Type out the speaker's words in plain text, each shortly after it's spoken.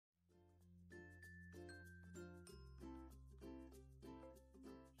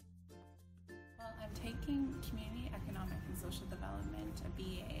taking Community Economic and Social Development, a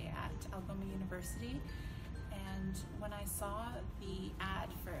BA at Algoma University, and when I saw the ad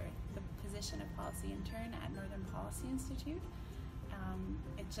for the position of policy intern at Northern Policy Institute,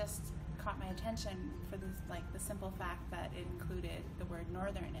 it just caught my attention for the simple fact that it included the word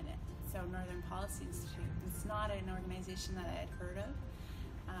Northern in it. So Northern Policy Institute, it's not an organization that I had heard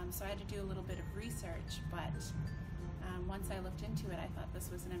of, so I had to do a little bit of research, but once I looked into it, I thought this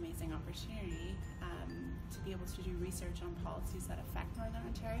was an amazing opportunity to be able to do research on policies that affect Northern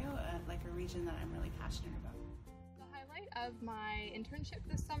Ontario, like a region that I'm really passionate about. The highlight of my internship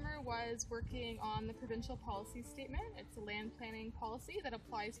this summer was working on the provincial policy statement. It's a land planning policy that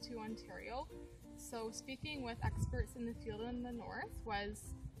applies to Ontario. So speaking with experts in the field in the north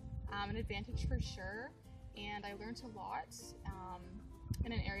was an advantage for sure, and I learned a lot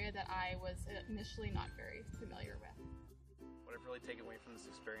in an area that I was initially not very familiar with. What I've really taken away from this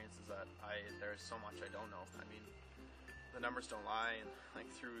experience is that there's so much I don't know. I mean, the numbers don't lie, and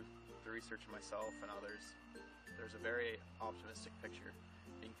through the research of myself and others, there's a very optimistic picture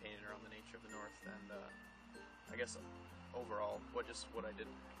being painted around the nature of the North, and I guess overall, what I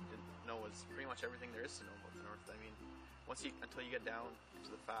didn't know was pretty much everything there is to know about the North. I mean, until you get down to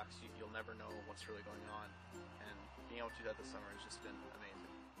the facts, you'll never know what's really going on, and being able to do that this summer has just been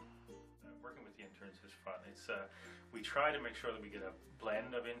amazing. Working with the interns is fun. We try to make sure that we get a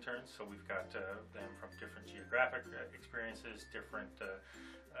blend of interns, so we've got them from different geographic experiences, different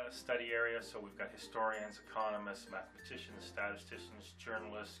study areas, so we've got historians, economists, mathematicians, statisticians,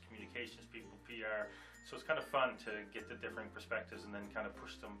 journalists, communications people, PR, so it's kind of fun to get the different perspectives and then kind of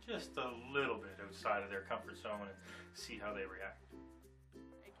push them just a little bit outside of their comfort zone and see how they react.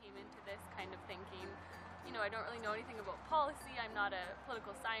 I came into this kind of thinking, I don't really know anything about policy. I'm not a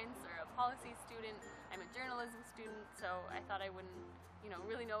political science or a policy student. I'm a journalism student, so I thought I wouldn't,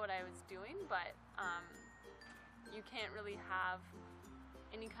 really know what I was doing, but you can't really have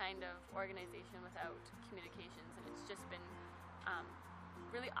any kind of organization without communications, and it's just been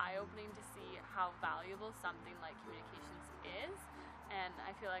really eye-opening to see how valuable something like communications is, and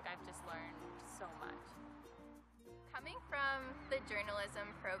I feel like I've just learned so much. Coming from the journalism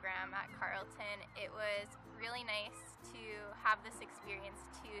program at Carleton, it was really nice to have this experience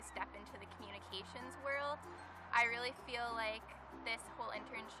to step into the communications world. I really feel like this whole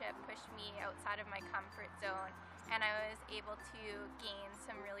internship pushed me outside of my comfort zone, and I was able to gain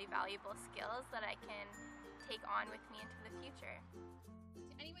some really valuable skills that I can take on with me into the future.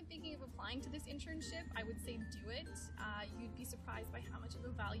 To anyone thinking of applying to this internship, I would say do it. You'd be surprised by how much of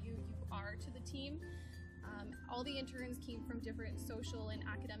a value you are to the team. All the interns came from different social and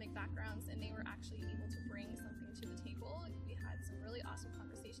academic backgrounds, and they were actually able to bring something to the table. We had some really awesome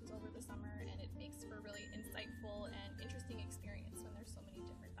conversations over the summer, and it makes for a really insightful and interesting experience when there's so many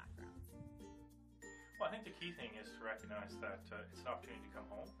different backgrounds. Well, I think the key thing is to recognize that it's an opportunity to come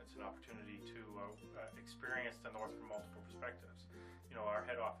home. It's an opportunity to experience the North from multiple perspectives. Our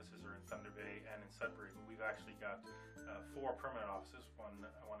head offices are in Thunder Bay and in Sudbury, but we've actually got 4 permanent offices, one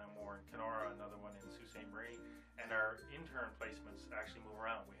more in Kenora, another one in Sault Ste. Marie, and our intern placements actually move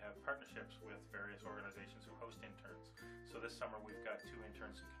around. We have partnerships with various organizations who host interns. So this summer we've got 2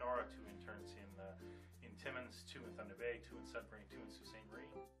 interns in Kenora, 2 interns in Timmins, 2 in Thunder Bay, 2 in Sudbury, and 2 in Sault Ste.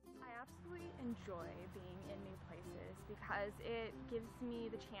 Marie. I absolutely enjoy being in new places because it gives me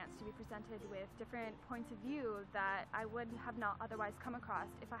the chance to be presented with different points of view that I would have not otherwise come across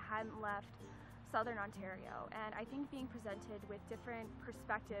if I hadn't left Southern Ontario. And I think being presented with different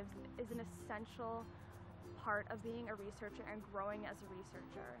perspectives is an essential part of being a researcher and growing as a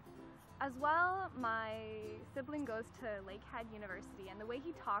researcher. As well, my sibling goes to Lakehead University, and the way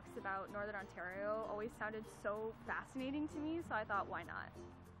he talks about Northern Ontario always sounded so fascinating to me, so I thought, why not?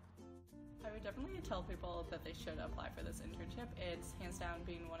 I would definitely tell people that they should apply for this internship. It's hands down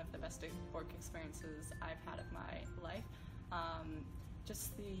been one of the best work experiences I've had of my life.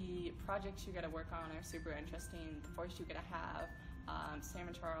 Just the projects you get to work on are super interesting. The voice you get to have. Sam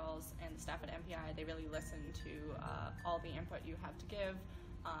and Charles and the staff at MPI, they really listen to all the input you have to give,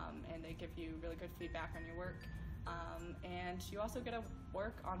 and they give you really good feedback on your work. And you also get to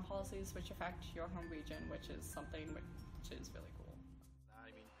work on policies which affect your home region, which is something which is really cool.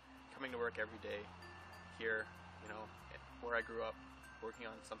 Coming to work every day here, where I grew up, working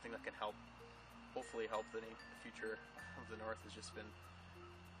on something that can hopefully help the future of the North has just been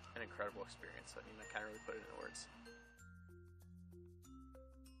an incredible experience. I can't really put it into words.